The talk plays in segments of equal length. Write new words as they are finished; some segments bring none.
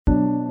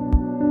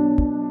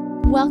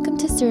Welcome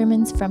to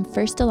sermons from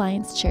First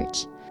Alliance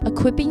Church,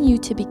 equipping you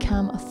to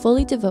become a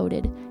fully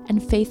devoted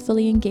and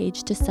faithfully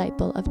engaged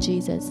disciple of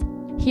Jesus.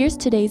 Here's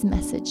today's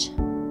message.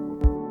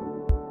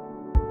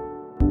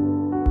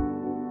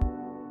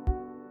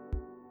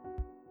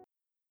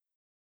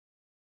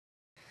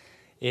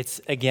 It's,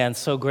 again,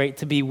 so great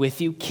to be with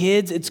you.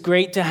 Kids, it's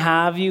great to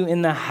have you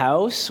in the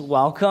house.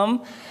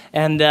 Welcome.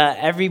 And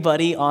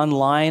everybody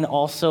online,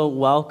 also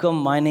welcome.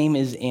 My name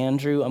is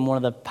Andrew. I'm one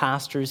of the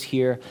pastors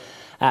here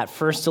at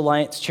First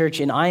Alliance Church,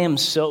 and I am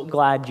so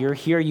glad you're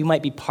here. You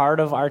might be part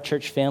of our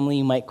church family.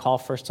 You might call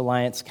First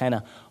Alliance kind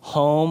of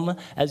home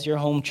as your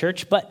home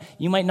church, but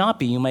you might not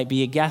be. You might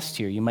be a guest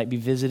here. You might be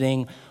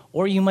visiting,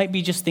 or you might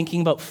be just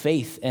thinking about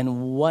faith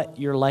and what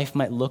your life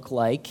might look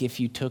like if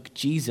you took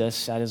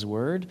Jesus at his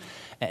word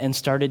and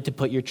started to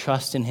put your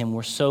trust in him.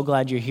 We're so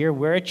glad you're here.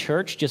 We're a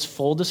church, just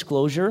full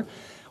disclosure.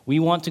 We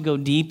want to go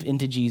deep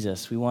into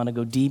Jesus. We want to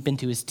go deep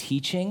into his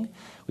teaching.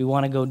 We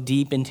want to go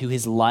deep into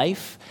his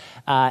life.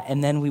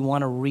 And then we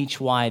want to reach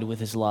wide with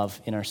his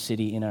love in our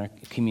city, in our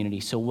community.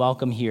 So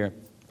welcome here.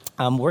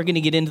 We're going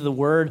to get into the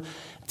word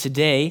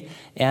today.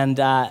 And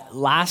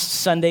last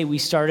Sunday, we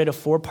started a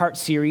 4-part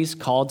series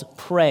called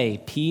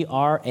Pray,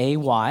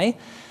 P-R-A-Y.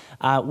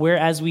 Where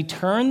as we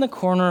turn the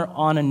corner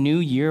on a new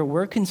year,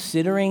 we're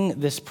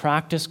considering this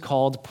practice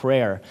called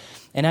prayer.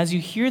 And as you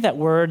hear that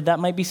word, that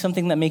might be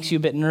something that makes you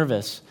a bit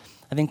nervous.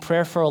 I think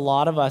prayer for a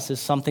lot of us is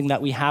something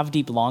that we have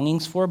deep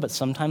longings for, but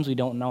sometimes we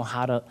don't know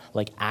how to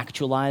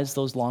actualize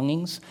those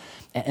longings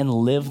and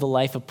live the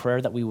life of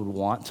prayer that we would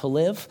want to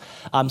live.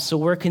 So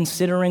we're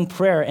considering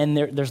prayer, and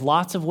there's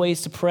lots of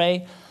ways to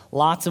pray,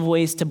 lots of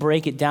ways to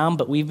break it down,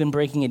 but we've been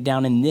breaking it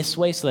down in this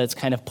way so that it's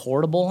kind of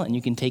portable and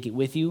you can take it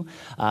with you.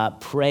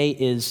 Pray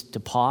is to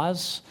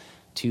pause,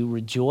 to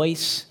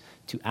rejoice,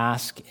 to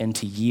ask, and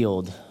to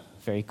yield.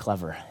 Very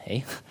clever,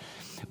 eh?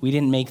 We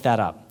didn't make that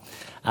up.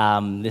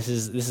 This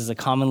is a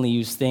commonly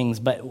used thing,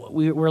 but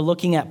we're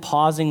looking at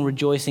pausing,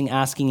 rejoicing,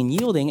 asking, and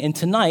yielding, and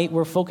tonight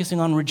we're focusing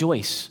on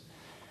rejoice.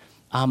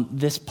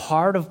 This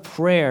part of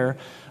prayer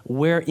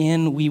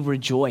wherein we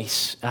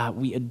rejoice,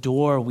 we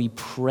adore, we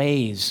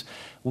praise,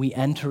 we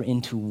enter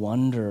into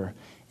wonder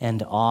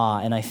and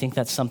awe, and I think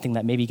that's something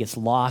that maybe gets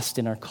lost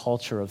in our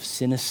culture of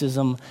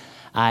cynicism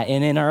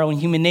and in our own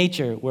human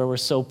nature where we're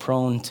so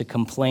prone to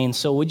complain.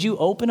 So would you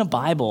open a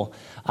Bible,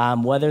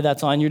 whether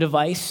that's on your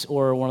device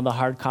or one of the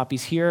hard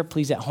copies here,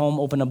 please at home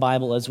open a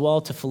Bible as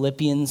well to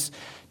Philippians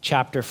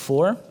chapter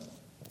 4,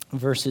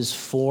 verses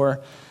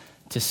 4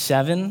 to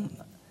 7,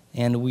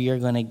 and we are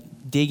going to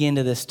dig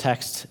into this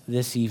text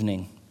this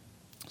evening.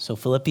 So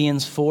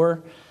Philippians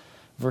 4,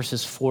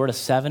 verses 4 to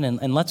 7,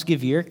 and let's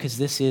give ear because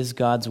this is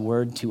God's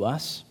word to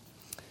us.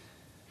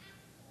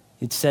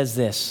 It says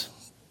this: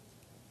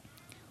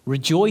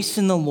 "Rejoice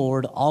in the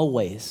Lord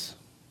always.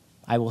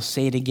 I will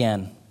say it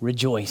again,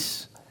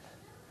 rejoice.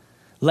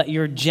 Let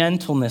your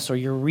gentleness or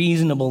your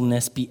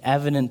reasonableness be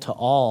evident to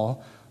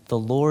all. The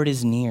Lord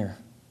is near.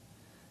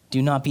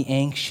 Do not be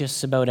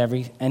anxious about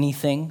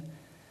anything,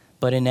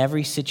 but in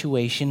every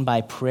situation,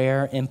 by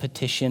prayer and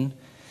petition,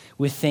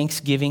 with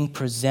thanksgiving,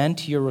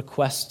 present your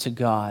requests to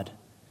God.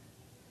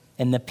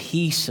 And the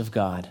peace of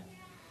God,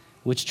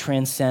 which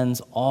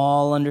transcends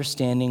all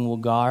understanding, will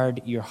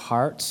guard your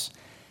hearts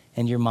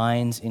and your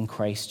minds in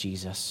Christ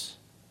Jesus."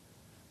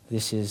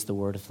 This is the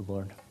word of the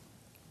Lord.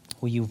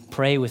 Will you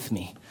pray with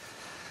me?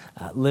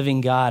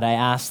 Living God, I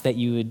ask that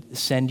you would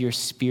send your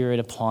Spirit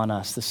upon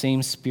us, the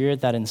same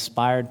Spirit that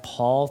inspired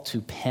Paul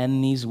to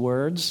pen these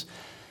words.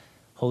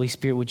 Holy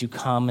Spirit, would you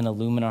come and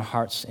illumine our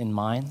hearts and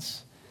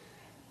minds?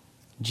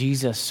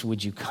 Jesus,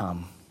 would you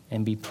come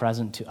and be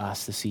present to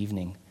us this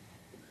evening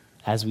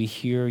as we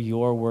hear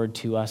your word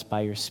to us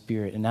by your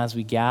Spirit, and as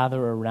we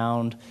gather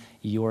around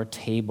your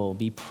table,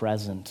 be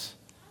present.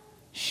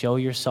 Show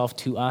yourself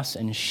to us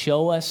and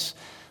show us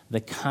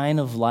the kind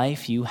of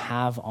life you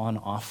have on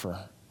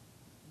offer.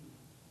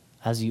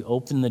 As you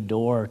open the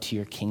door to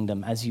your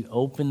kingdom, as you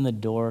open the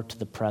door to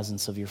the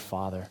presence of your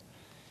Father,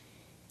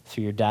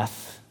 through your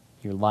death,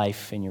 your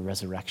life, and your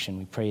resurrection.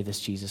 We pray this,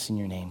 Jesus, in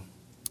your name.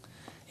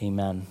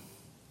 Amen.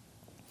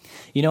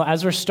 You know,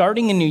 as we're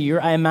starting a new year,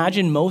 I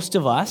imagine most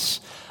of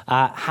us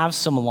have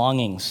some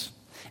longings.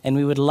 And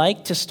we would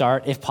like to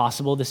start, if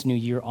possible, this new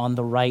year on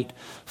the right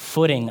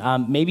footing.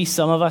 Maybe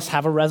some of us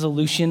have a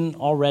resolution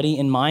already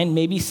in mind.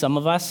 Maybe some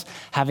of us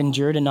have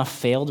endured enough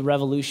failed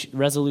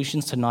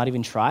resolutions to not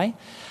even try.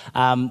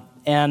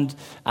 And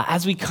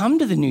as we come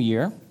to the new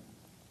year,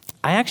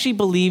 I actually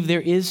believe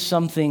there is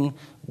something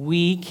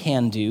we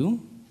can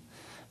do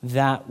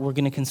that we're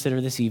going to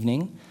consider this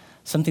evening,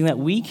 something that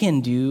we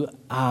can do,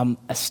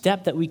 a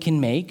step that we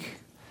can make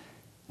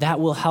that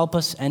will help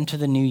us enter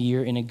the new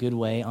year in a good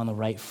way on the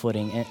right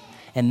footing,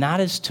 and that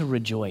is to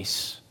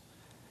rejoice.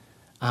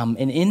 And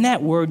in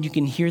that word, you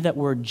can hear that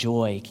word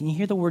joy. Can you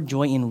hear the word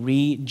joy in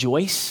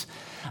rejoice?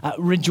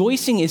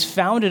 Rejoicing is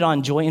founded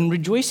on joy, and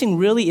rejoicing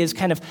really is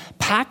kind of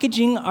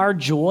packaging our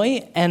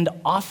joy and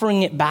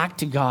offering it back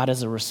to God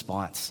as a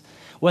response.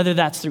 Whether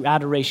that's through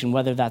adoration,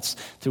 whether that's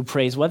through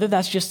praise, whether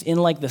that's just in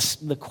like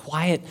the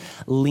quiet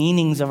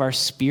leanings of our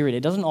spirit.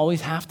 It doesn't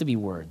always have to be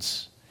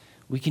words.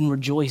 We can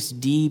rejoice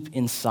deep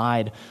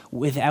inside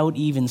without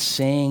even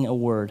saying a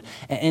word.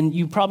 And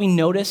you probably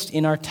noticed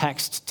in our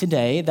text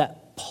today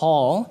that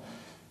Paul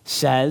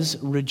says,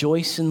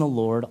 rejoice in the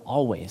Lord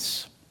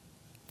always.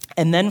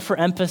 And then for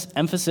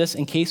emphasis,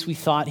 in case we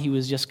thought he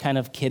was just kind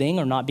of kidding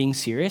or not being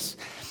serious,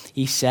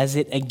 he says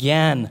it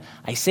again.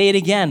 I say it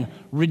again,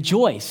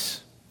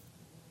 rejoice.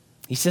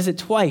 He says it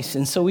twice,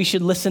 and so we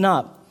should listen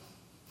up.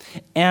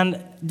 And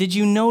did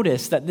you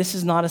notice that this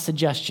is not a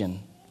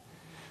suggestion?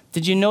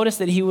 Did you notice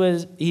that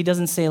he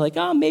doesn't say like,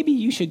 oh, maybe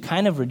you should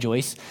kind of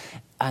rejoice?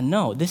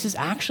 No, this is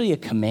actually a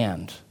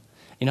command.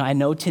 I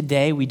know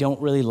today we don't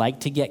really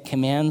like to get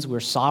commands. We're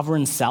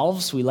sovereign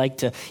selves. We like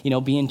to,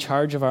 be in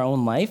charge of our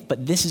own life,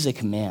 but this is a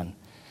command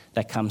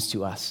that comes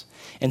to us.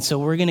 And so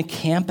we're going to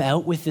camp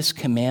out with this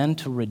command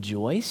to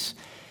rejoice,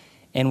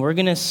 and we're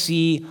going to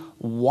see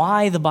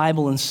why the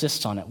Bible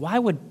insists on it. Why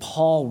would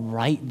Paul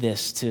write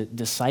this to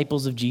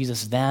disciples of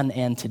Jesus then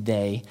and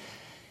today?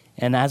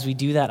 And as we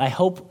do that, I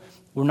hope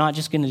we're not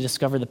just going to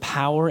discover the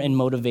power and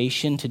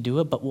motivation to do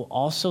it, but we'll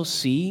also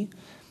see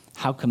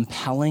how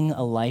compelling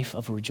a life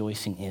of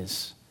rejoicing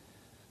is.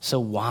 So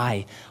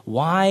why?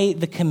 Why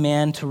the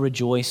command to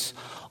rejoice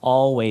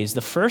always?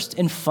 The first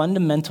and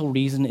fundamental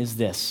reason is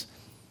this: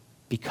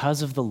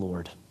 because of the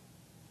Lord.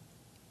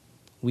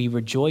 We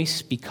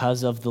rejoice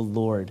because of the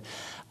Lord.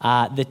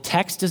 The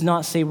text does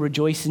not say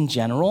rejoice in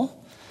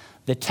general.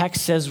 The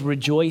text says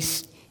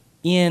rejoice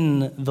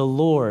in the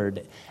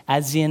Lord,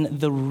 as in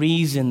the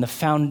reason, the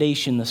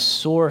foundation, the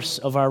source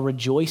of our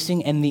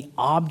rejoicing and the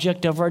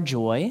object of our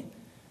joy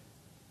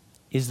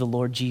is the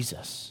Lord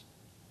Jesus.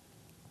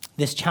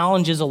 This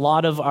challenges a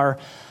lot of our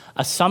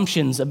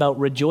assumptions about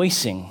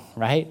rejoicing,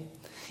 right?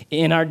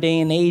 In our day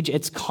and age,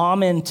 it's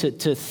common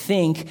to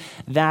think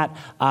that,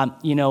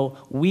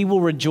 we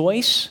will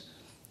rejoice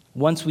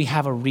once we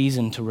have a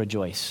reason to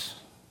rejoice.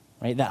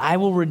 Right? That I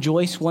will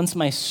rejoice once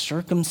my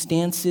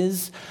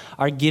circumstances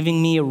are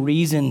giving me a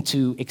reason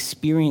to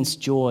experience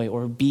joy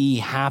or be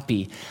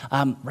happy.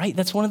 Right?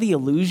 That's one of the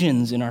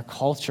illusions in our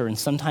culture, and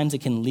sometimes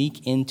it can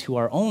leak into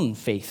our own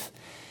faith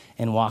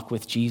and walk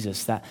with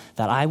Jesus, that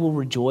I will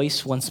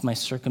rejoice once my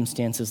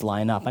circumstances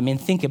line up. I mean,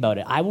 think about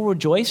it. I will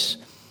rejoice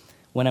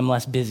when I'm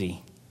less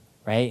busy,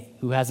 right?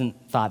 Who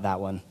hasn't thought that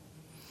one?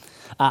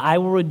 I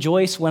will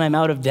rejoice when I'm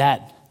out of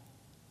debt.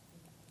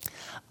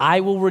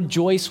 I will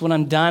rejoice when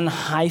I'm done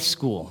high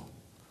school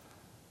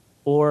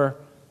or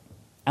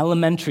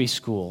elementary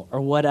school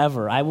or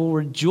whatever. I will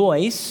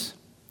rejoice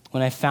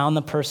when I found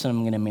the person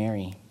I'm going to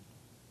marry.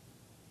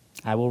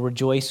 I will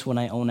rejoice when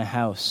I own a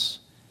house.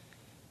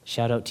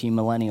 Shout out to you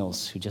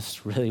millennials who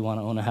just really want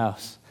to own a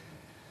house.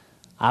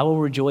 I will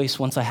rejoice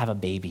once I have a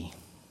baby.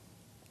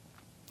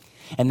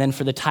 And then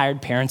for the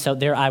tired parents out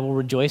there, I will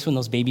rejoice when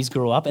those babies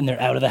grow up and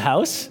they're out of the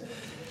house.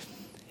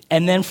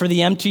 And then for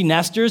the empty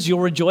nesters, you'll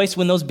rejoice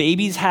when those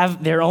babies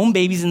have their own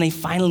babies and they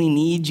finally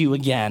need you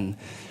again.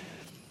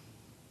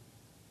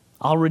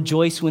 I'll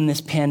rejoice when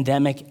this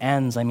pandemic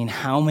ends. I mean,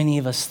 how many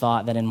of us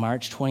thought that in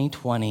March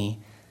 2020,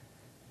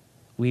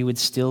 we would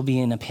still be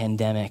in a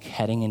pandemic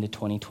heading into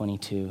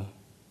 2022?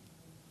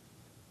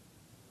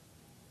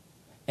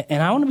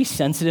 And I want to be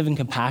sensitive and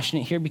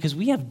compassionate here because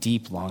we have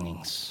deep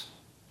longings.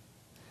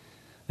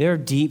 There are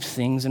deep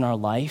things in our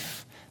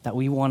life that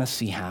we want to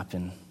see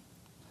happen.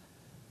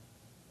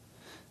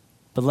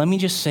 But let me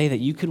just say that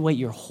you could wait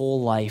your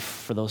whole life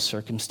for those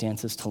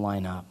circumstances to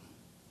line up.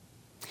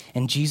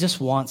 And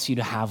Jesus wants you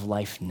to have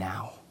life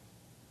now.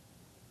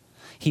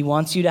 He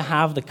wants you to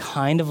have the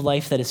kind of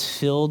life that is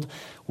filled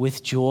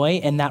with joy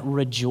and that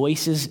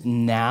rejoices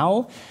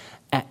now.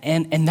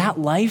 And that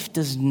life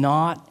does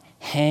not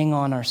hang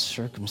on our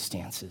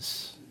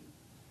circumstances.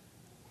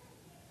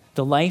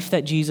 The life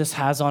that Jesus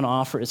has on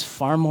offer is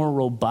far more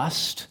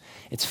robust.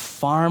 It's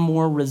far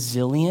more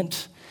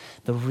resilient.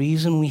 The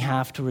reason we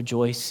have to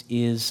rejoice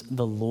is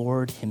the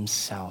Lord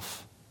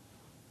himself.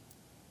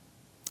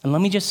 And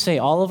let me just say,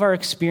 all of our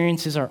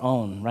experience is our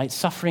own, right?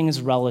 Suffering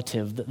is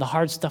relative. The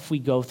hard stuff we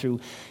go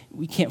through,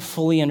 we can't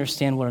fully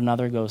understand what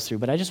another goes through.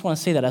 But I just want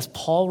to say that as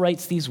Paul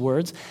writes these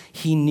words,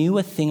 he knew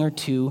a thing or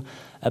two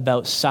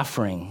about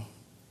suffering.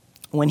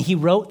 When he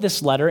wrote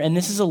this letter, and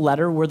this is a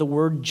letter where the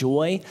word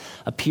joy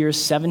appears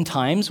 7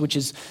 times, which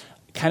is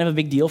kind of a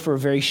big deal for a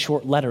very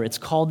short letter. It's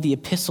called the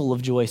Epistle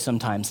of Joy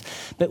sometimes.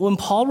 But when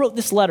Paul wrote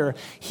this letter,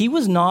 he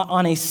was not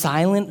on a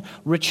silent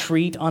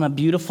retreat on a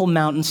beautiful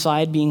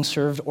mountainside being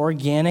served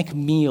organic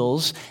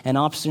meals and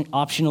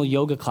optional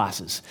yoga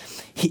classes.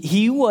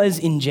 He was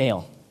in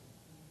jail.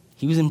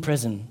 He was in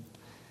prison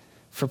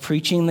for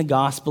preaching the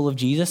gospel of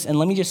Jesus. And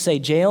let me just say,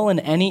 jail in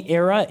any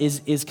era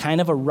is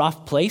kind of a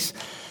rough place.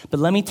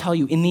 But let me tell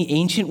you, in the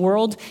ancient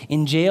world,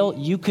 in jail,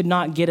 you could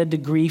not get a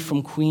degree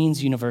from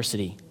Queen's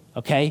University.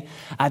 Okay?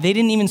 They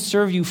didn't even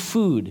serve you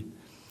food.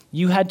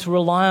 You had to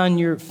rely on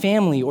your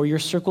family or your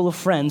circle of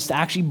friends to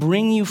actually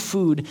bring you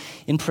food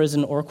in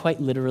prison, or quite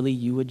literally,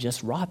 you would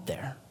just rot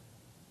there.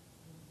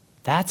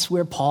 That's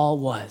where Paul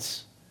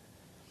was.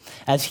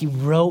 As he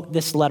wrote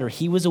this letter,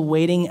 he was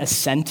awaiting a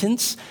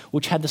sentence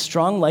which had the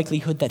strong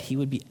likelihood that he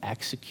would be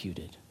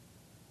executed.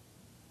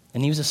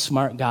 And he was a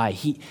smart guy.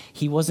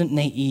 He wasn't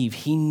naive.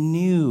 He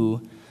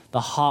knew the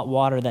hot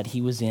water that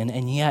he was in,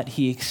 and yet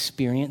he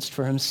experienced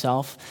for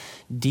himself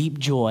deep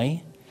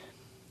joy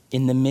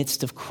in the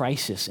midst of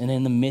crisis and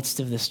in the midst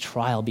of this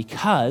trial,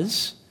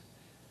 because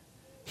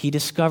he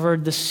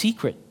discovered the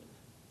secret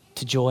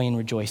to joy and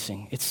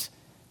rejoicing. It's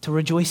to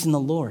rejoice in the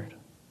Lord,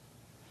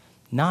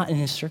 not in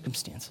his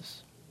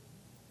circumstances.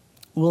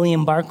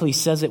 William Barclay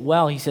says it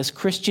well. He says,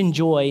 Christian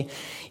joy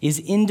is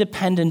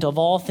independent of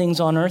all things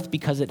on earth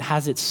because it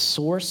has its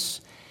source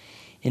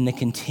in the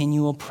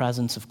continual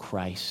presence of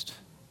Christ.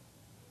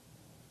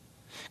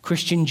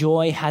 Christian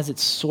joy has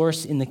its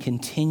source in the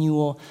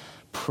continual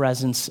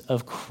presence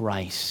of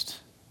Christ.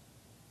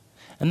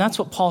 And that's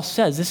what Paul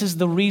says. This is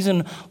the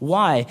reason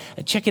why.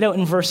 Check it out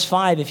in verse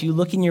 5 if you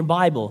look in your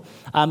Bible.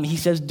 He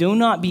says, do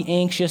not be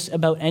anxious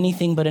about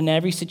anything, but in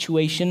every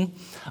situation,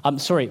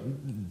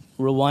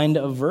 rewind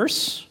a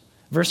verse.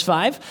 Verse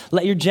 5,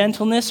 let your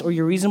gentleness or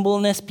your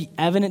reasonableness be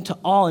evident to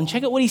all. And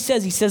check out what he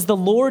says. He says, the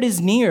Lord is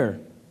near.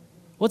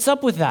 What's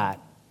up with that?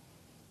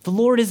 The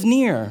Lord is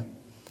near.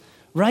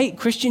 Right?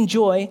 Christian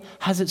joy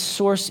has its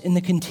source in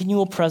the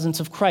continual presence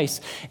of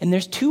Christ. And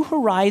there's two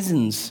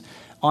horizons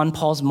on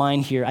Paul's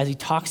mind here as he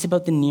talks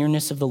about the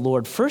nearness of the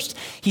Lord. First,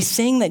 he's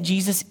saying that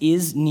Jesus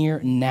is near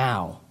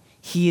now.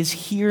 He is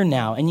here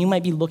now. And you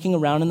might be looking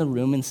around in the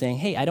room and saying,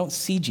 hey, I don't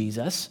see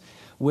Jesus.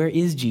 Where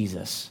is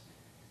Jesus?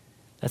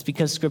 That's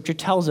because Scripture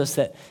tells us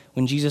that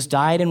when Jesus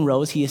died and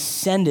rose, he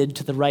ascended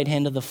to the right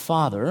hand of the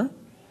Father,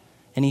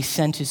 and he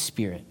sent his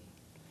Spirit.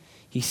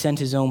 He sent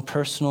his own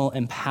personal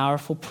and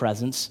powerful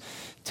presence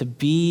to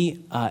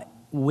be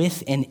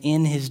with and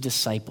in his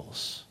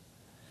disciples,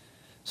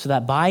 so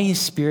that by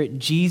his Spirit,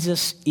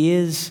 Jesus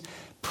is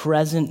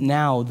present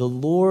now. The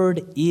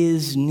Lord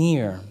is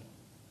near.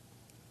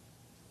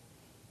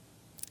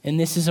 And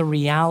this is a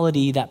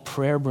reality that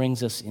prayer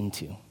brings us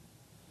into.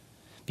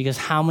 Because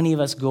how many of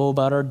us go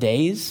about our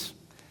days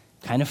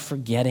kind of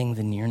forgetting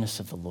the nearness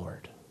of the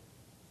Lord?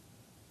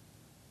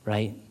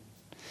 Right?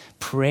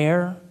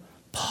 Prayer,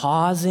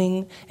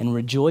 pausing, and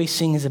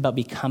rejoicing is about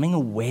becoming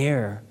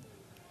aware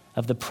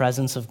of the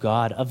presence of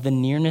God, of the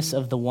nearness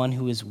of the one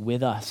who is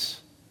with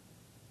us.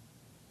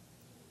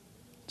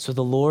 So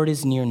the Lord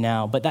is near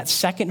now. But that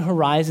second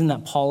horizon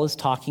that Paul is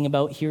talking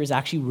about here is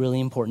actually really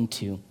important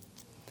too.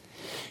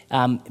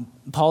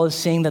 Paul is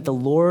saying that the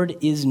Lord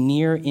is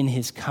near in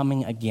his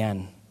coming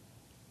again.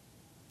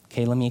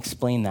 Okay, let me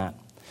explain that.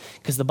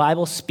 Because the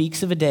Bible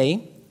speaks of a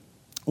day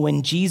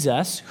when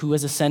Jesus, who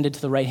has ascended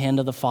to the right hand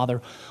of the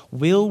Father,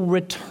 will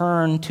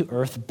return to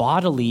earth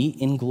bodily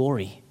in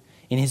glory,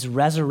 in his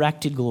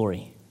resurrected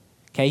glory.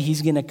 Okay,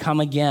 he's going to come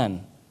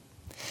again.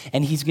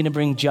 And he's going to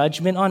bring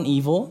judgment on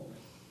evil,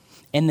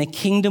 and the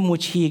kingdom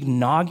which he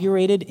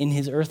inaugurated in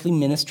his earthly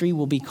ministry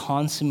will be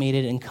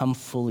consummated and come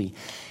fully.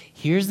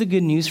 Here's the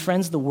good news,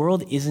 friends. The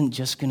world isn't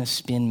just going to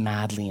spin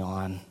madly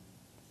on.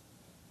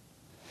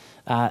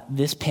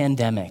 This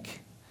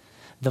pandemic,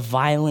 the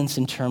violence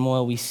and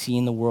turmoil we see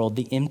in the world,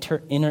 the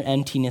inner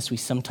emptiness we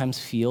sometimes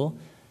feel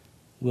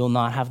will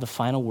not have the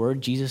final word.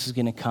 Jesus is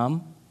going to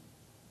come.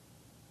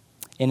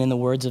 And in the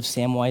words of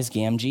Samwise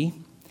Gamgee,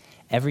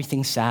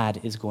 everything sad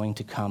is going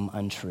to come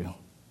untrue.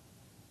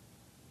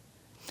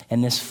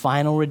 And this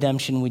final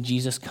redemption when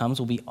Jesus comes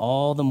will be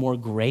all the more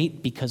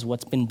great because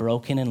what's been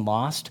broken and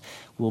lost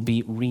will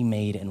be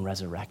remade and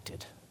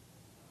resurrected.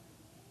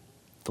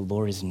 The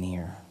Lord is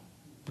near.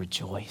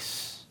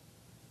 Rejoice.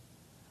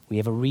 We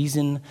have a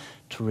reason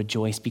to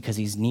rejoice because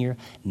he's near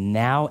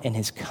now and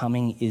his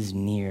coming is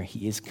near.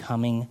 He is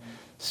coming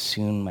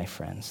soon, my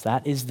friends.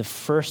 That is the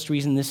first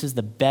reason. This is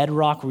the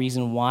bedrock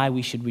reason why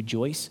we should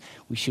rejoice.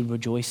 We should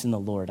rejoice in the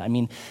Lord. I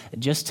mean,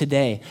 just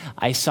today,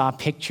 I saw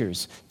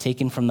pictures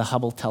taken from the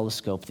Hubble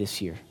telescope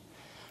this year.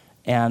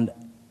 And,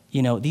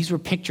 these were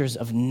pictures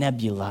of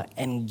nebula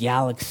and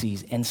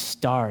galaxies and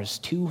stars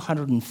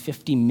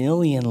 250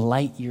 million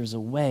light years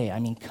away. I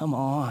mean, come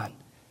on.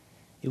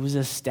 It was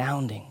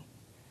astounding.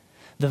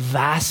 The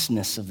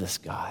vastness of this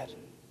God.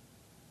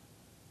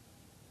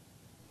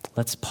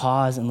 Let's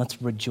pause and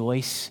let's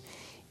rejoice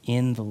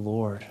in the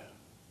Lord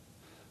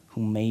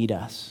who made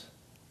us,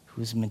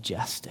 who is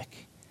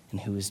majestic, and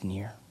who is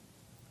near.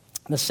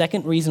 The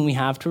second reason we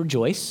have to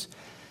rejoice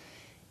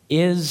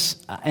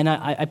is, and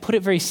I put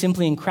it very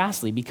simply and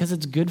crassly, because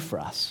it's good for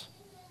us.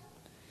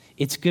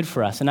 It's good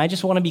for us. And I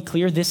just want to be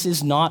clear, this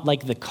is not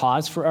like the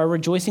cause for our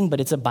rejoicing,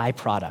 but it's a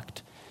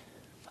byproduct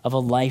of a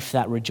life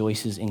that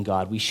rejoices in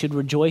God. We should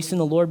rejoice in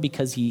the Lord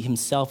because he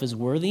himself is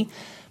worthy,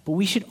 but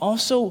we should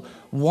also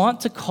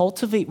want to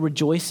cultivate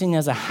rejoicing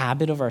as a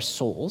habit of our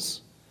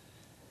souls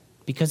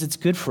because it's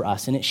good for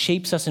us and it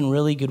shapes us in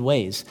really good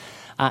ways.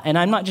 And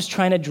I'm not just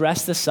trying to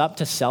dress this up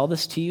to sell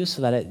this to you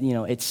so that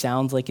it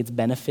sounds like it's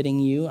benefiting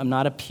you. I'm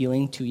not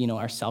appealing to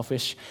our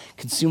selfish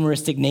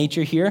consumeristic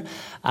nature here.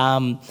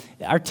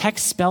 Our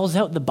text spells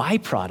out the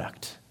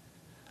byproduct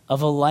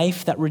of a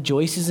life that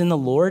rejoices in the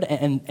Lord,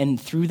 and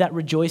through that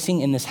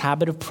rejoicing in this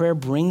habit of prayer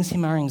brings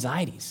him our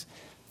anxieties,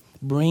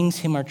 brings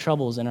him our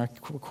troubles and our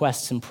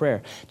requests in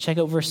prayer. Check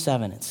out verse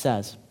 7. It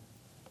says,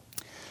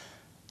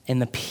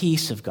 "And the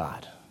peace of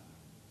God,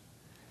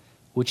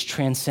 which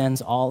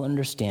transcends all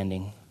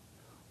understanding,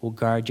 will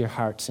guard your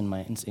hearts and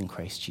minds in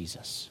Christ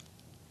Jesus."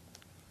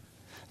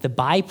 The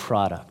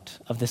byproduct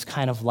of this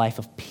kind of life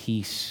of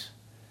peace,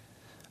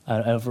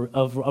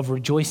 of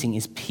rejoicing,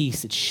 is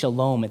peace. It's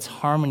shalom. It's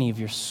harmony of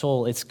your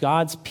soul. It's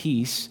God's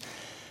peace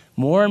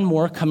more and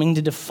more coming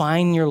to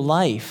define your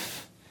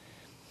life.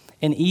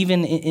 And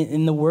even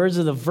in the words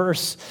of the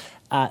verse,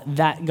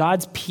 that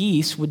God's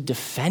peace would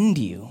defend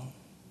you,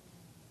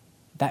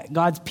 that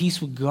God's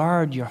peace would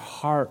guard your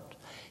heart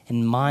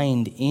and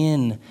mind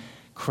in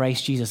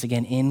Christ Jesus.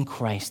 Again, in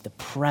Christ, the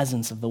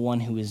presence of the one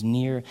who is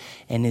near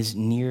and is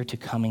near to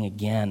coming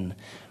again,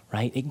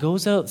 right? It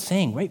goes out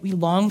saying, right, we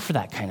long for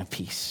that kind of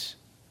peace.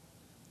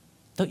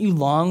 Don't you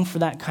long for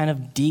that kind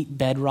of deep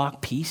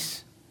bedrock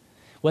peace?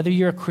 Whether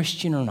you're a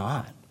Christian or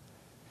not,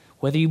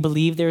 whether you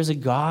believe there is a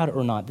God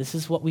or not, this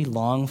is what we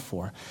long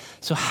for.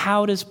 So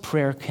how does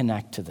prayer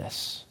connect to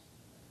this?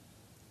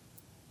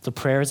 So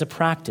prayer is a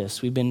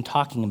practice. We've been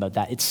talking about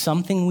that. It's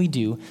something we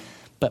do,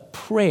 but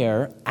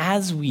prayer,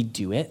 as we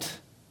do it,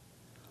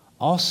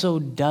 also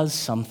does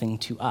something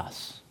to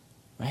us,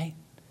 right?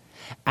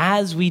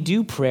 As we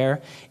do prayer,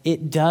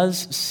 it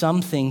does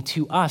something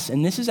to us.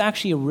 And this is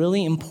actually a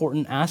really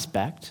important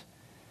aspect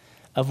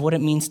of what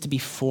it means to be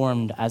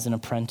formed as an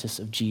apprentice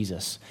of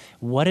Jesus,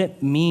 what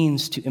it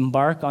means to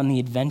embark on the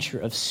adventure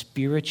of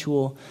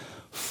spiritual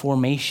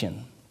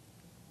formation.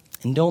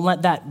 And don't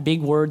let that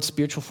big word,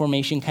 spiritual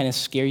formation, kind of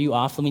scare you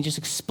off. Let me just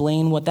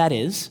explain what that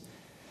is.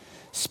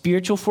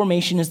 Spiritual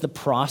formation is the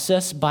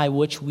process by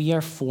which we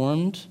are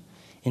formed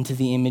into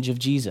the image of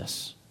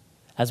Jesus,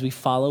 as we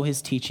follow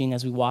his teaching,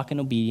 as we walk in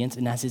obedience,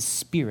 and as his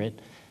Spirit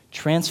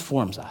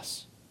transforms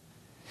us.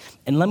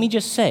 And let me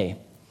just say,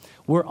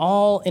 we're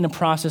all in a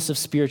process of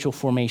spiritual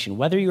formation,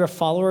 whether you're a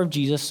follower of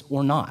Jesus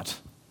or not.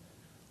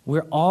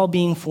 We're all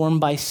being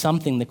formed by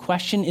something. The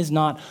question is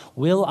not,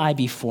 will I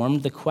be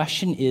formed? The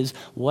question is,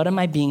 what am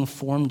I being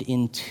formed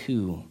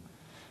into?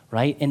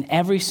 Right? And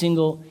every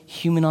single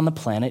human on the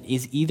planet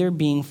is either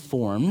being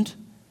formed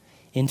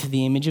into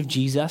the image of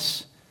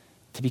Jesus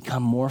to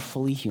become more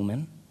fully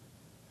human,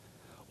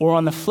 or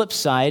on the flip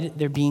side,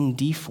 they're being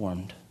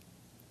deformed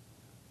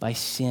by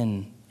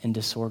sin and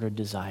disordered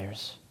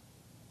desires.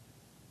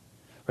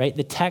 Right?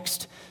 The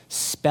text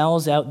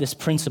spells out this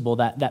principle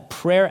that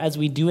prayer as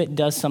we do it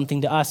does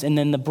something to us. And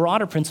then the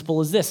broader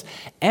principle is this: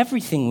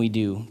 everything we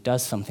do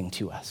does something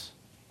to us.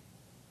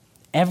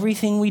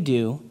 Everything we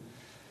do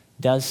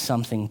does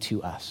something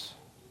to us.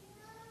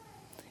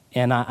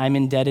 And I'm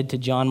indebted to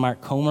John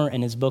Mark Comer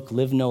and his book,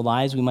 Live No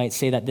Lies. We might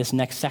say that this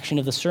next section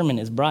of the sermon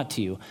is brought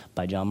to you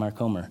by John Mark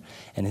Comer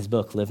and his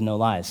book, Live No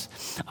Lies.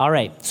 All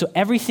right, so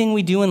everything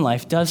we do in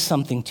life does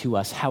something to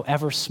us,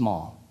 however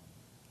small.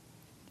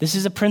 This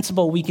is a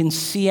principle we can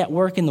see at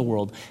work in the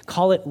world.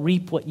 Call it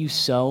reap what you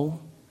sow.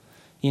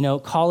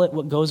 Call it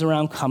what goes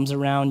around comes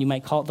around. You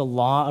might call it the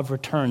law of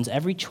returns.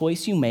 Every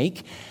choice you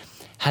make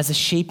has a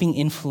shaping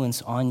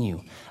influence on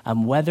you,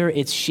 whether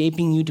it's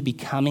shaping you to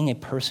becoming a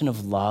person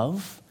of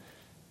love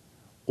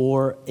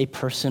or a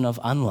person of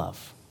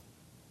unlove,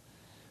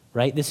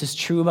 right? This is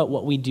true about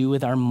what we do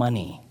with our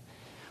money,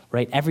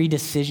 right? Every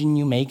decision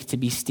you make to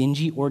be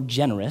stingy or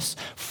generous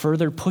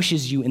further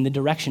pushes you in the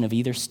direction of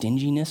either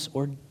stinginess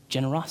or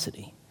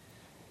generosity.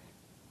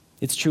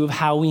 It's true of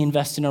how we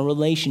invest in our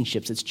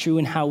relationships. It's true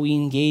in how we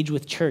engage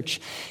with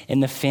church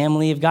and the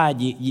family of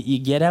God. You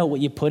get out what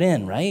you put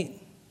in, right?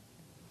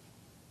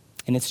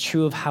 And it's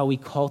true of how we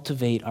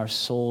cultivate our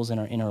souls and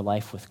our inner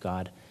life with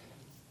God.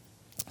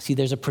 See,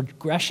 there's a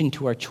progression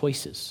to our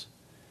choices.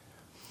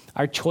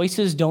 Our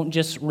choices don't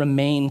just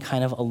remain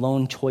kind of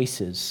alone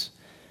choices.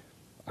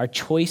 Our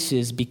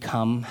choices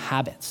become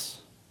habits,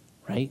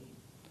 right?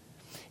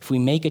 If we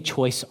make a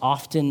choice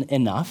often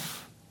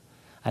enough,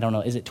 I don't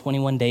know, is it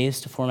 21 days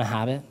to form a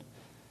habit?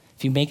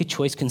 If you make a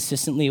choice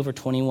consistently over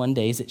 21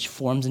 days, it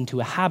forms into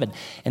a habit.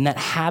 And that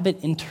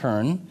habit, in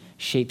turn,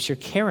 shapes your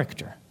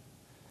character.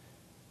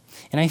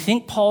 And I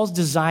think Paul's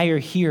desire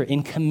here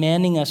in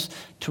commanding us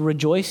to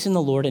rejoice in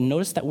the Lord, and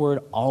notice that word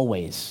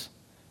always.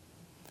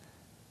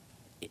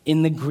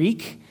 In the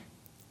Greek,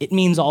 it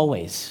means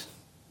always.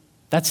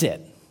 That's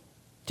it.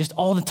 Just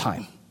all the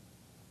time.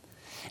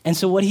 And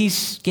so what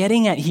he's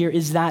getting at here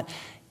is that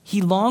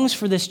he longs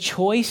for this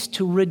choice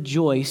to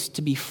rejoice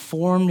to be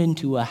formed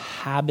into a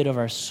habit of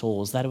our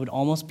souls, that it would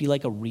almost be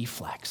like a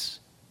reflex,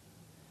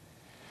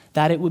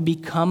 that it would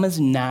become as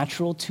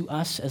natural to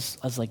us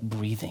as like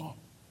breathing.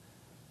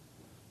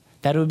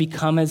 That it would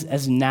become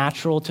as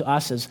natural to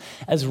us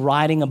as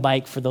riding a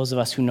bike for those of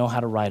us who know how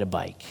to ride a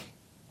bike.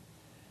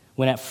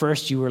 When at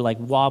first you were like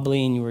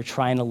wobbly and you were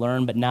trying to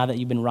learn, but now that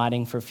you've been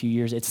riding for a few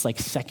years, it's like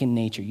second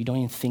nature. You don't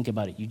even think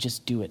about it. You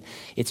just do it.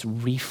 It's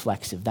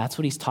reflexive. That's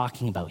what he's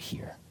talking about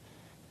here.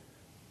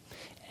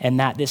 And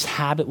that this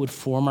habit would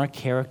form our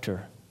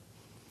character.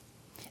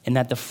 and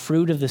that the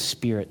fruit of the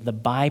Spirit, the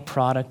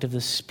byproduct of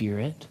the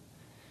Spirit,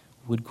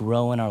 would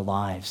grow in our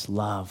lives: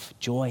 love,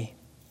 joy,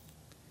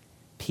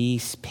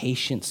 peace,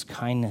 patience,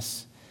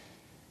 kindness,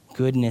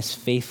 goodness,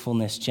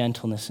 faithfulness,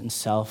 gentleness, and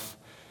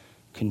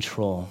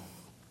self-control.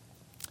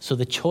 So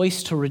the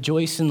choice to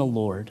rejoice in the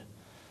Lord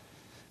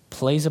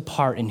plays a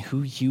part in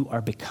who you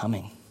are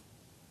becoming.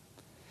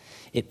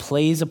 It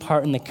plays a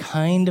part in the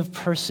kind of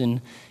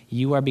person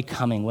you are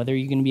becoming, whether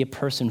you're going to be a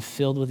person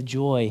filled with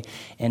joy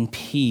and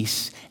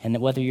peace, and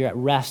whether you're at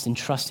rest and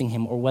trusting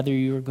him, or whether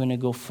you're going to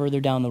go further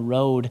down the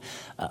road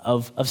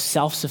of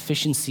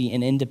self-sufficiency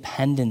and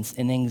independence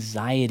and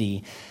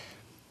anxiety,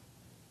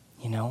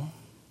 And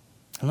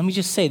let me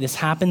just say, this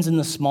happens in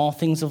the small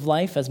things of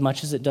life as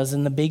much as it does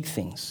in the big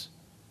things.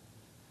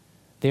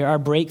 There are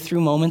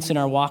breakthrough moments in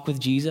our walk with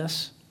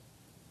Jesus,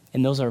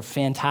 and those are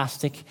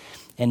fantastic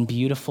and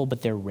beautiful,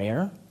 but they're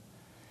rare.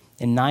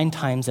 And 9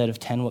 times out of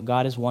 10, what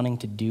God is wanting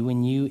to do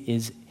in you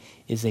is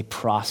a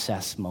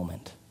process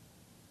moment.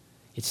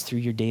 It's through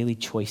your daily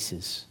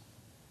choices,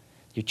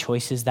 your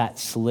choices that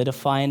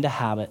solidify into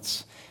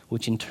habits,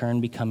 which in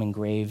turn become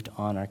engraved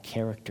on our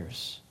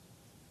characters.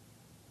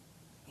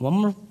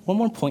 One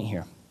more point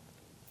here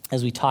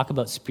as we talk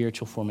about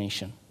spiritual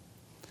formation.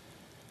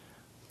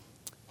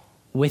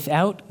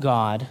 Without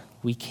God,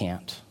 we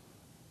can't.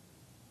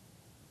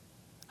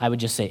 I would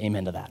just say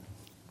amen to that,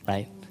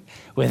 right?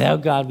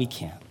 Without God, we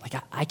can't.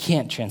 I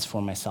can't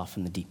transform myself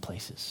in the deep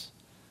places.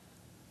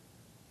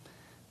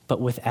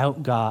 But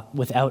without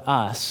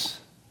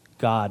us,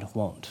 God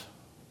won't.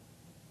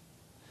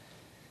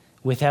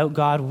 Without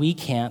God, we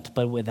can't,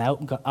 but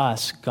without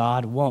us,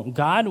 God won't.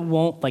 God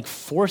won't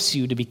force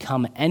you to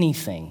become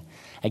anything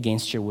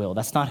against your will.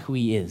 That's not who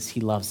he is.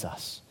 He loves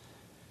us.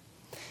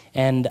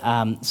 And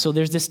so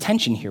there's this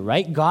tension here,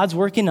 right? God's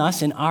work in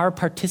us and our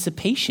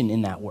participation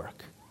in that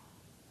work,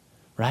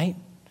 right?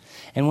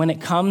 And when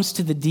it comes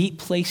to the deep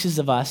places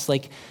of us,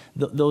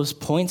 those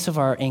points of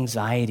our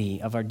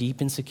anxiety, of our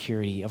deep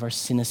insecurity, of our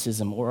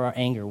cynicism or our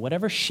anger,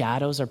 whatever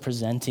shadows are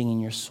presenting in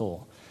your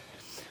soul,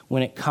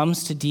 when it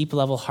comes to deep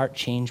level heart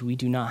change, we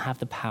do not have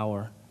the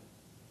power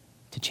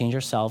to change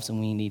ourselves,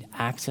 and we need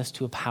access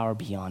to a power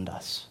beyond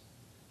us.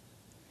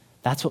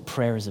 That's what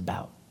prayer is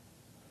about.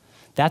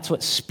 That's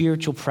what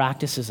spiritual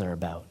practices are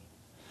about.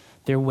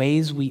 They're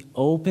ways we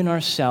open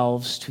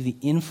ourselves to the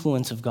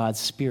influence of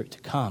God's Spirit to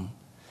come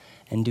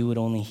and do what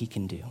only he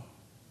can do.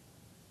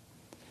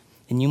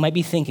 And you might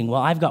be thinking,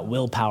 well, I've got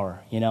willpower,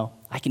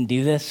 I can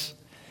do this.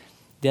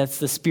 That's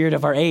the spirit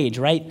of our age,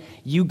 right?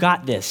 You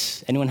got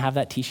this. Anyone have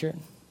that t-shirt?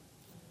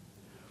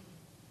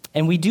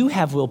 And we do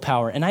have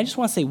willpower. And I just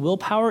want to say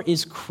willpower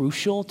is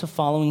crucial to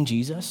following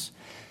Jesus,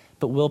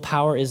 but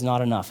willpower is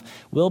not enough.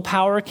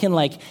 Willpower can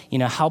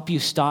help you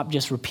stop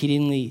just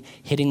repeatedly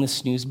hitting the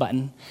snooze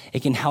button.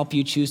 It can help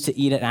you choose to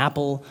eat an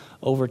apple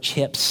over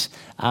chips.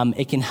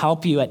 It can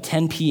help you at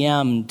 10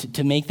 p.m.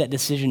 to make that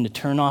decision to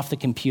turn off the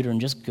computer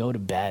and just go to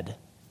bed,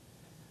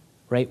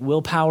 right?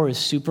 Willpower is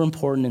super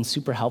important and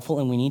super helpful,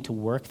 and we need to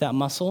work that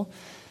muscle,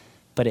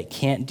 but it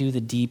can't do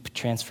the deep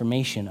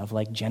transformation of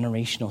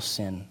generational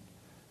sin,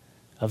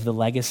 of the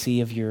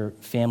legacy of your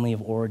family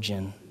of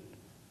origin,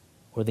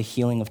 or the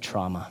healing of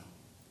trauma,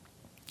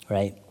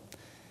 right?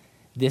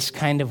 This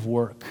kind of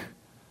work,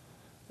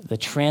 the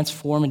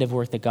transformative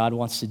work that God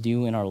wants to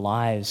do in our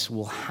lives,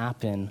 will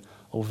happen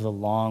over the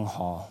long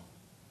haul.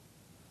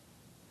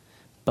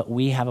 But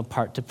we have a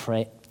part to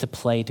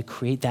play to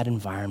create that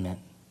environment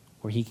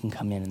where he can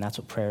come in, and that's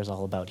what prayer is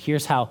all about.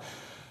 Here's how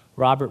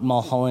Robert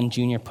Mulholland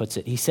Jr. puts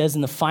it. He says,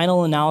 in the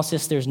final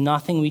analysis, there's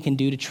nothing we can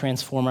do to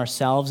transform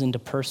ourselves into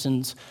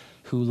persons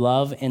who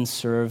love and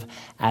serve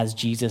as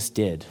Jesus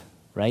did,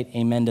 right?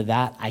 Amen to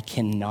that. I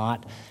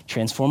cannot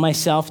transform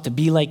myself to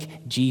be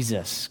like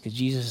Jesus, because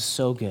Jesus is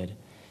so good,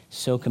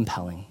 so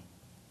compelling.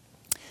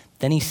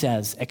 Then he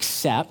says,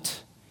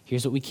 except,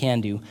 here's what we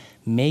can do,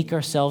 make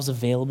ourselves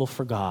available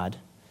for God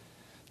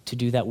to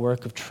do that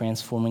work of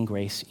transforming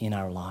grace in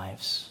our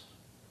lives.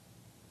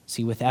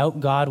 See,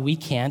 without God, we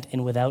can't,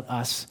 and without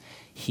us,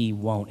 he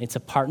won't. It's a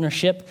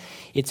partnership.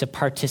 It's a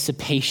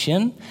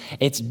participation.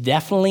 It's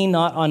definitely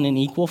not on an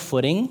equal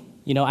footing.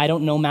 I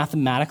don't know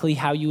mathematically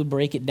how you would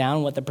break it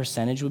down, what the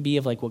percentage would be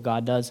of what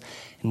God does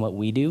and what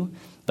we do,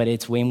 but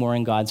it's way more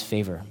in God's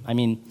favor.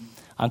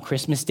 On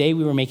Christmas Day,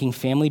 we were making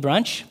family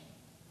brunch,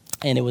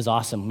 and it was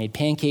awesome. Made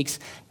pancakes,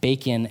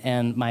 bacon,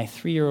 and my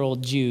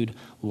 3-year-old Jude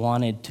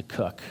wanted to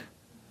cook.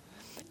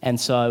 And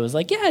so I was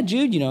like, yeah,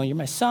 Jude, you're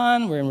my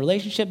son. We're in a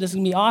relationship. This is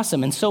going to be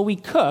awesome. And so we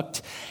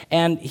cooked,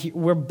 and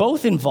we're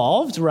both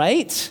involved,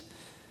 right?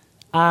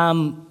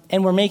 And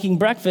we're making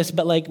breakfast,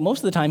 but most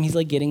of the time he's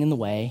getting in the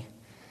way.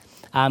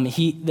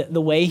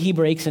 The way he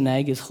breaks an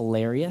egg is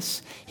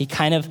hilarious. He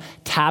kind of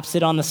taps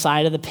it on the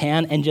side of the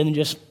pan and then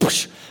just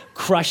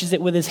crushes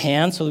it with his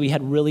hand, so that we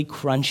had really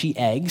crunchy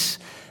eggs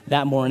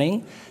that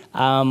morning.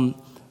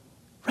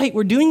 Right,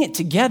 we're doing it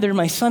together.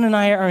 My son and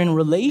I are in a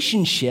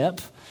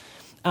relationship.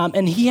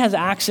 And he has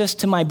access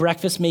to my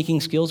breakfast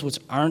making skills, which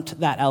aren't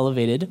that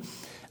elevated.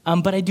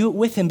 But I do it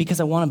with him because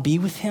I want to be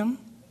with him.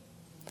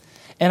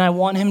 And I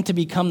want him to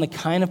become the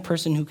kind of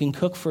person who can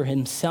cook for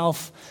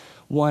himself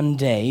one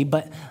day.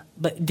 But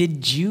did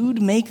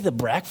Jude make the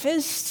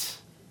breakfast?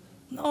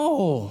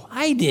 No,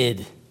 I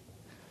did.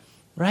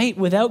 Right?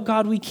 Without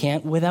God, we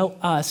can't. Without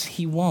us,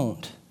 he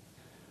won't.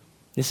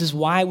 This is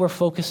why we're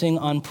focusing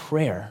on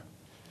prayer.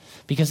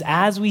 Because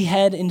as we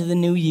head into the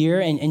new year,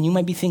 and you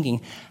might be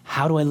thinking,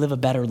 how do I live a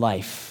better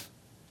life?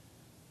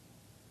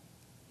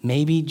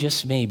 Maybe,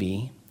 just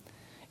maybe,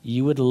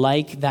 you would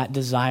like that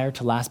desire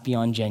to last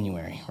beyond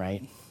January,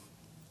 right?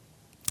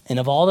 And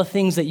of all the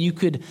things that you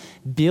could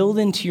build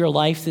into your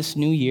life this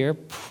new year,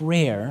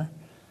 prayer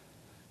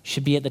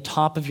should be at the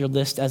top of your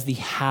list as the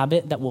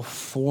habit that will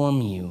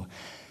form you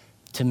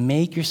to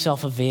make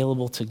yourself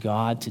available to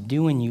God to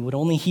do in you what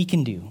only he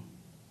can do,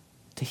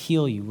 to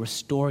heal you,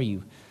 restore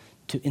you,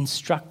 to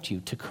instruct you,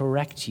 to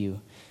correct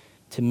you,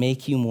 to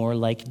make you more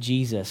like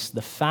Jesus.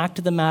 The fact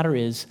of the matter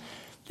is,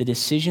 the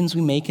decisions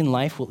we make in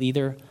life will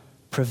either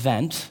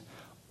prevent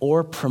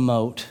or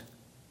promote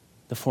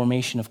the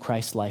formation of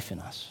Christ's life in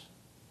us.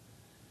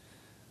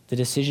 The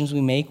decisions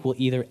we make will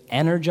either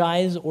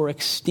energize or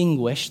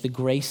extinguish the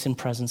grace and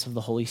presence of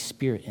the Holy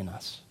Spirit in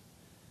us.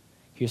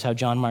 Here's how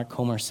John Mark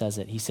Comer says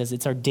it. He says,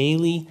 it's our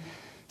daily,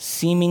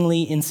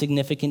 seemingly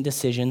insignificant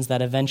decisions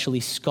that eventually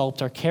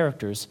sculpt our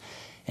characters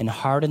and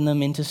harden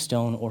them into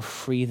stone or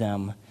free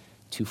them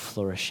to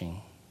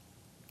flourishing.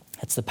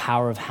 That's the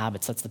power of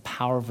habits. That's the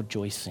power of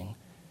rejoicing.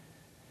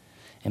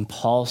 And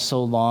Paul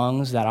so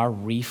longs that our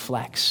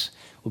reflex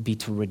would be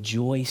to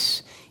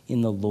rejoice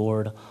in the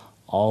Lord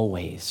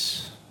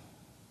always.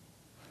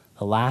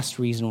 The last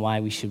reason why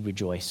we should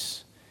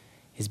rejoice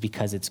is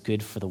because it's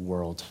good for the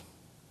world.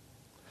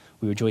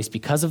 We rejoice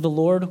because of the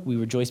Lord. We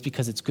rejoice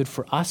because it's good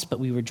for us, but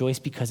we rejoice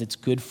because it's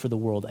good for the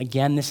world.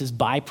 Again, this is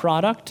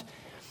byproduct.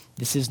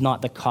 This is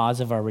not the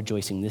cause of our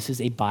rejoicing. This is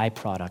a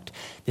byproduct.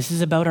 This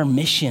is about our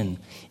mission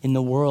in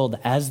the world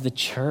as the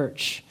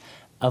church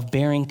of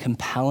bearing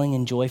compelling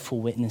and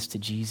joyful witness to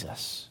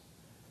Jesus.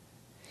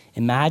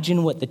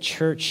 Imagine what the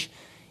church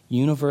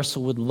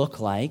universal would look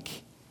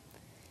like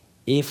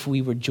if we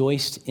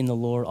rejoiced in the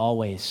Lord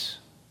always.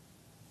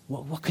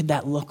 What could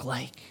that look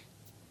like?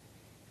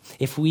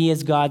 If we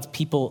as God's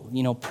people,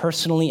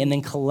 personally and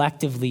then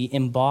collectively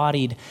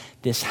embodied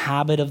this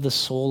habit of the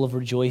soul of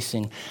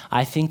rejoicing,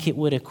 I think it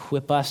would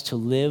equip us to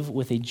live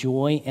with a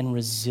joy and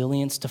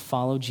resilience to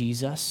follow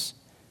Jesus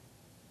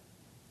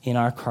in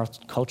our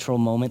cultural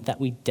moment that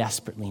we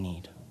desperately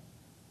need.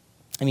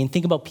 I mean,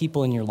 think about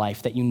people in your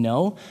life that you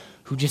know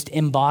who just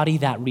embody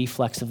that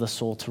reflex of the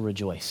soul to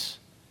rejoice.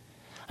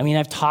 I mean,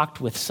 I've talked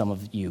with some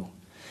of you.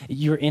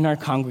 You're in our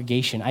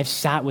congregation. I've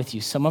sat with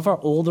you. Some of our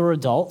older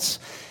adults,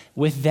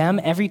 with them,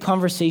 every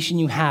conversation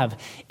you have,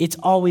 it's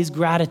always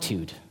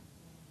gratitude.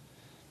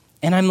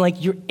 And I'm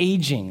like, you're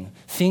aging.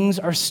 Things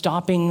are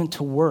stopping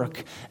to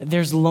work.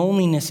 There's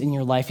loneliness in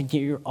your life, and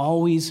yet you're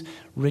always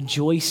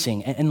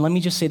rejoicing. And let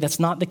me just say, that's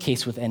not the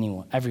case with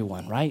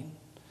everyone, right?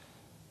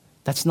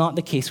 That's not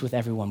the case with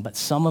everyone, but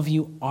some of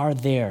you are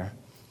there.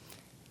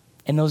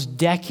 And those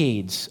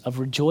decades of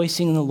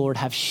rejoicing in the Lord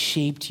have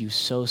shaped you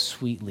so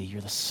sweetly.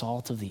 You're the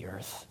salt of the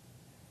earth.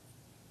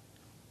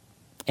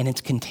 And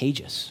it's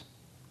contagious.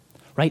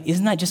 Right?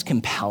 Isn't that just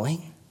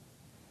compelling?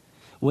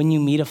 When you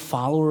meet a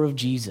follower of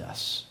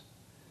Jesus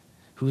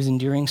who is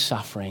enduring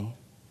suffering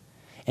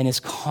and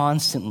is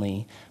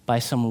constantly, by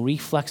some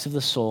reflex of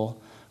the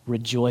soul,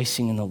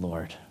 rejoicing in the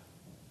Lord.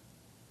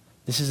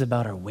 This is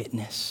about our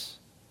witness.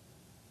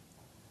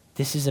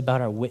 This is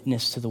about our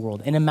witness to the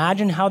world. And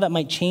imagine how that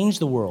might change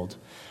the world,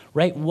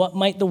 right? What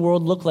might the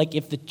world look like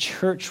if the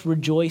church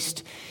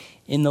rejoiced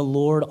in the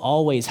Lord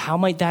always? How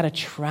might that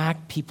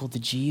attract people to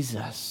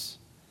Jesus?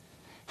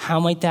 How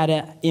might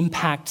that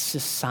impact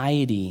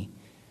society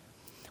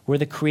where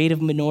the creative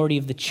minority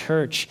of the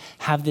church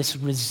have this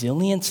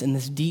resilience and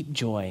this deep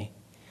joy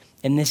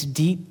and this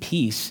deep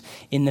peace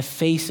in the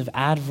face of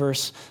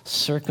adverse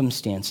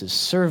circumstances,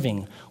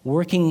 serving,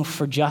 working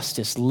for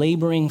justice,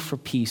 laboring for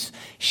peace,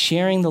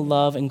 sharing the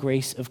love and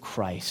grace of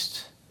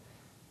Christ,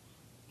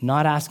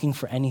 not asking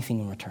for anything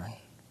in return?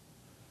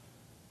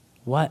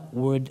 What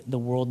would the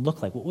world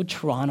look like? What would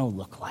Toronto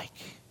look like?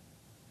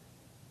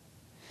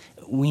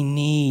 We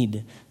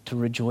need to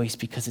rejoice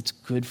because it's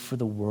good for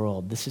the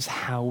world. This is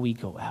how we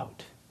go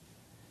out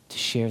to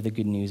share the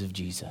good news of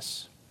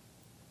Jesus.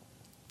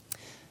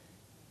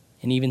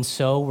 And even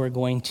so, we're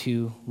going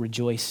to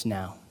rejoice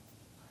now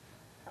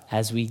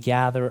as we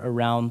gather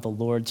around the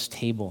Lord's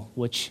table,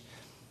 which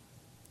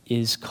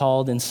is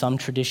called in some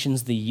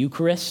traditions the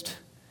Eucharist,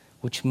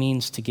 which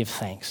means to give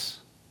thanks.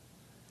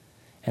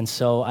 And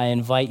so I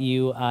invite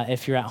you,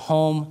 if you're at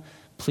home,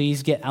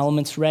 please get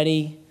elements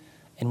ready,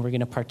 and we're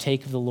going to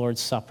partake of the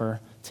Lord's Supper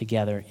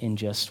together in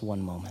just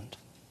one moment.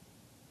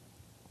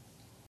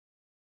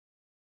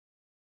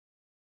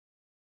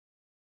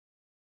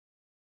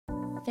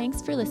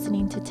 Thanks for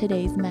listening to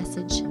today's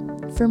message.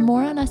 For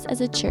more on us as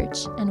a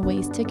church and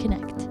ways to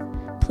connect,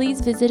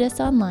 please visit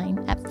us online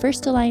at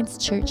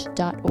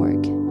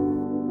firstalliancechurch.org.